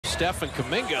Steph and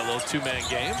Kuminga, a little two-man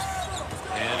game.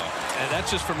 And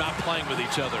that's just from not playing with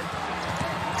each other.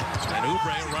 And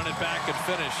Oubre run it back and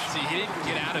finish. See, he didn't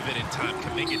get out of it in time.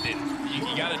 Kuminga didn't.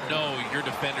 You got to know your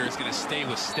defender is going to stay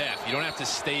with Steph. You don't have to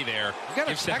stay there. You got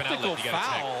a technical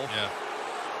foul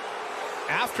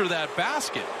after that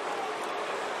basket.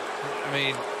 I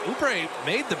mean, Oubre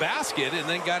made the basket and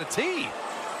then got a tee.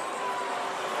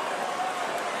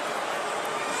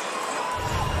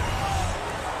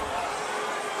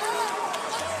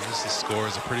 This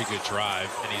scores a pretty good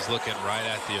drive, and he's looking right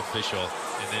at the official,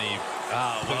 and then he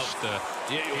pushed the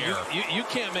air. You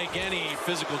can't make any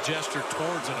physical gesture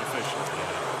towards an official.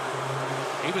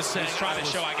 He was saying, trying to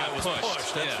show I got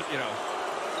pushed. That's, yeah. You know.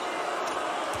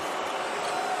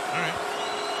 All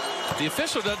right. The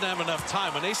official doesn't have enough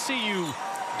time. When they see you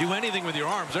do anything with your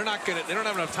arms, they're not gonna. They don't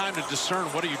have enough time to discern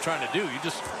what are you trying to do.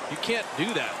 You can't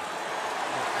do that.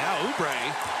 Now Oubre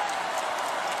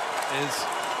is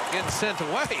getting sent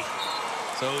away.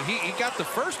 So he got the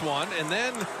first one and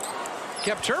then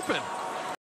kept chirping.